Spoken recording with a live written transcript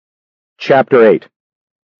Chapter 8.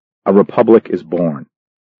 A Republic is Born.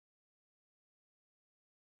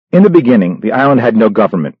 In the beginning, the island had no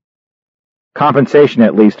government. Compensation,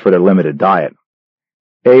 at least, for their limited diet.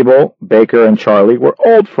 Abel, Baker, and Charlie were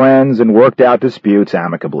old friends and worked out disputes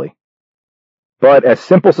amicably. But as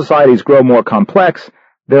simple societies grow more complex,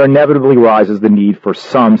 there inevitably rises the need for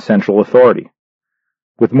some central authority.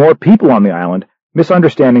 With more people on the island,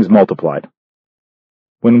 misunderstandings multiplied.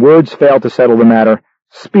 When words failed to settle the matter,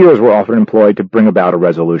 spears were often employed to bring about a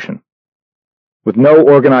resolution. With no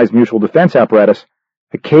organized mutual defense apparatus,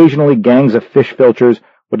 occasionally gangs of fish filchers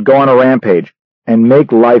would go on a rampage and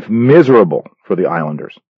make life miserable for the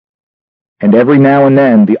islanders. And every now and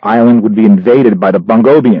then the island would be invaded by the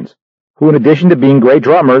Bongobians, who in addition to being great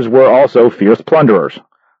drummers were also fierce plunderers.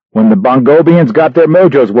 When the Bongobians got their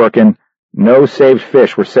mojos working, no saved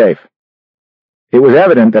fish were safe. It was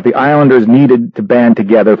evident that the islanders needed to band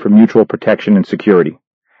together for mutual protection and security.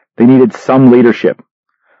 They needed some leadership.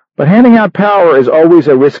 But handing out power is always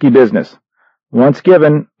a risky business. Once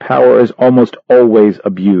given, power is almost always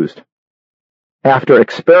abused. After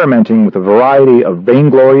experimenting with a variety of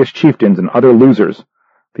vainglorious chieftains and other losers,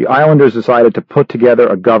 the islanders decided to put together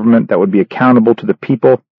a government that would be accountable to the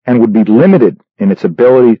people and would be limited in its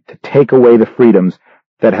ability to take away the freedoms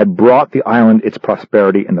that had brought the island its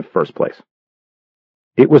prosperity in the first place.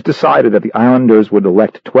 It was decided that the islanders would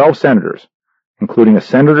elect 12 senators, including a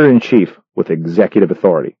senator-in-chief with executive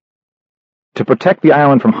authority. To protect the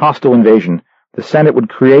island from hostile invasion, the Senate would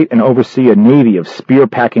create and oversee a navy of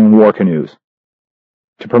spear-packing war canoes.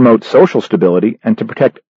 To promote social stability and to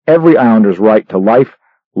protect every islander's right to life,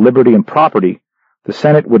 liberty, and property, the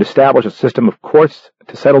Senate would establish a system of courts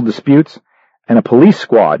to settle disputes and a police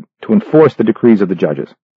squad to enforce the decrees of the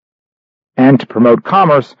judges. And to promote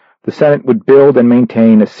commerce, the Senate would build and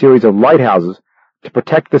maintain a series of lighthouses to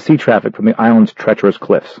protect the sea traffic from the island's treacherous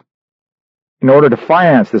cliffs. In order to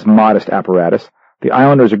finance this modest apparatus, the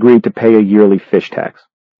islanders agreed to pay a yearly fish tax.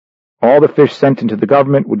 All the fish sent into the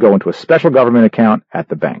government would go into a special government account at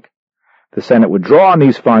the bank. The Senate would draw on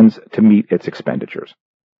these funds to meet its expenditures.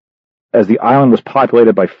 As the island was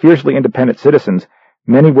populated by fiercely independent citizens,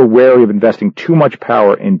 many were wary of investing too much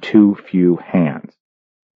power in too few hands.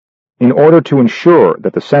 In order to ensure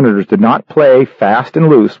that the senators did not play fast and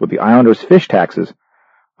loose with the islanders' fish taxes,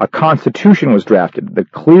 a constitution was drafted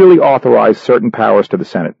that clearly authorized certain powers to the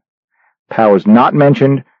Senate. Powers not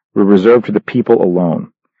mentioned were reserved to the people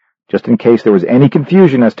alone. Just in case there was any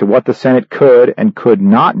confusion as to what the Senate could and could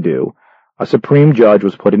not do, a supreme judge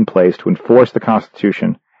was put in place to enforce the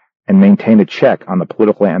Constitution and maintain a check on the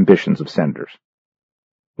political ambitions of senators.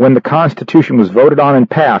 When the Constitution was voted on and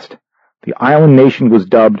passed, the island nation was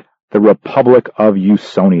dubbed the Republic of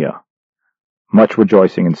Usonia. Much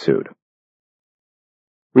rejoicing ensued.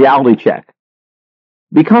 Reality check.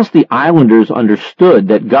 Because the islanders understood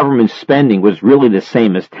that government spending was really the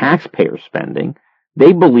same as taxpayer spending,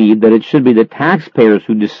 they believed that it should be the taxpayers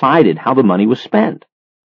who decided how the money was spent.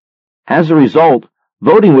 As a result,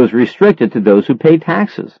 voting was restricted to those who paid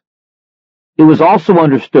taxes. It was also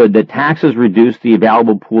understood that taxes reduced the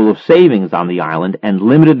available pool of savings on the island and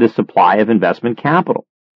limited the supply of investment capital.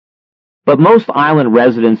 But most island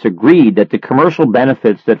residents agreed that the commercial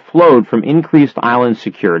benefits that flowed from increased island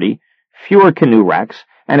security, fewer canoe wrecks,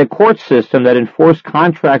 and a court system that enforced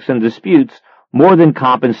contracts and disputes more than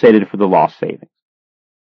compensated for the lost savings.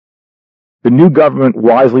 The new government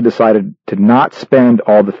wisely decided to not spend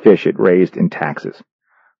all the fish it raised in taxes.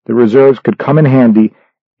 The reserves could come in handy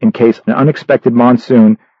in case an unexpected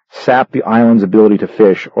monsoon sapped the island's ability to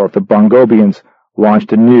fish or if the Bongobians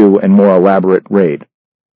launched a new and more elaborate raid.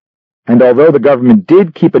 And although the government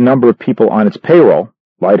did keep a number of people on its payroll,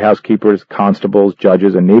 lighthouse keepers, constables,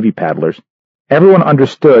 judges, and navy paddlers, everyone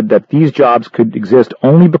understood that these jobs could exist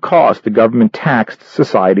only because the government taxed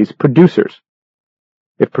society's producers.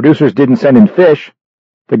 If producers didn't send in fish,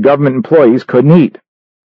 the government employees couldn't eat.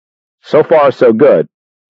 So far, so good,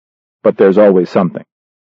 but there's always something.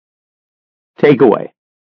 Takeaway.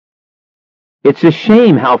 It's a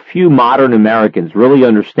shame how few modern Americans really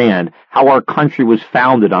understand how our country was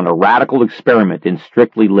founded on a radical experiment in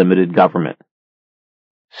strictly limited government.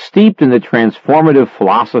 Steeped in the transformative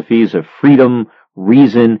philosophies of freedom,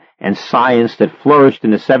 reason, and science that flourished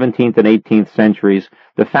in the 17th and 18th centuries,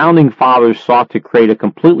 the Founding Fathers sought to create a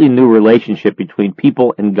completely new relationship between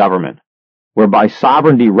people and government, whereby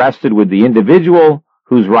sovereignty rested with the individual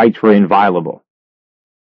whose rights were inviolable.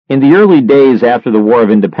 In the early days after the War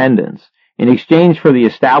of Independence, in exchange for the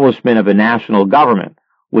establishment of a national government,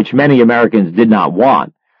 which many Americans did not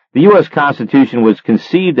want, the U.S. Constitution was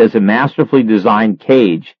conceived as a masterfully designed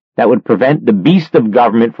cage that would prevent the beast of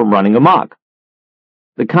government from running amok.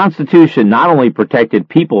 The Constitution not only protected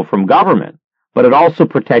people from government, but it also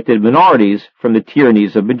protected minorities from the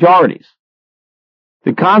tyrannies of majorities.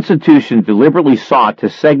 The Constitution deliberately sought to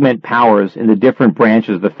segment powers in the different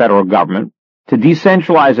branches of the federal government, to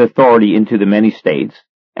decentralize authority into the many states,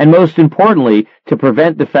 and most importantly, to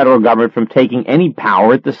prevent the federal government from taking any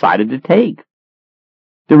power it decided to take.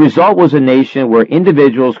 The result was a nation where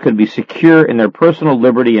individuals could be secure in their personal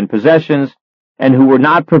liberty and possessions, and who were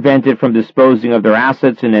not prevented from disposing of their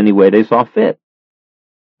assets in any way they saw fit.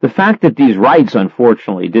 The fact that these rights,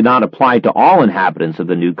 unfortunately, did not apply to all inhabitants of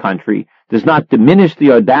the new country does not diminish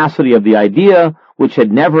the audacity of the idea, which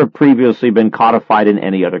had never previously been codified in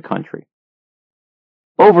any other country.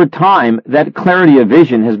 Over time, that clarity of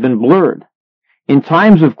vision has been blurred. In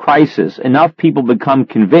times of crisis, enough people become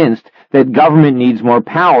convinced that government needs more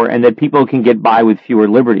power and that people can get by with fewer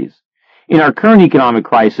liberties. In our current economic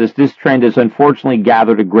crisis, this trend has unfortunately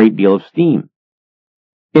gathered a great deal of steam.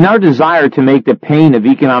 In our desire to make the pain of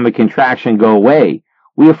economic contraction go away,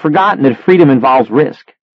 we have forgotten that freedom involves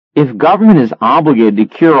risk. If government is obligated to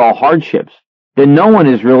cure all hardships, then no one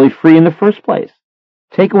is really free in the first place.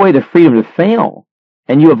 Take away the freedom to fail,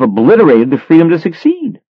 and you have obliterated the freedom to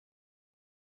succeed.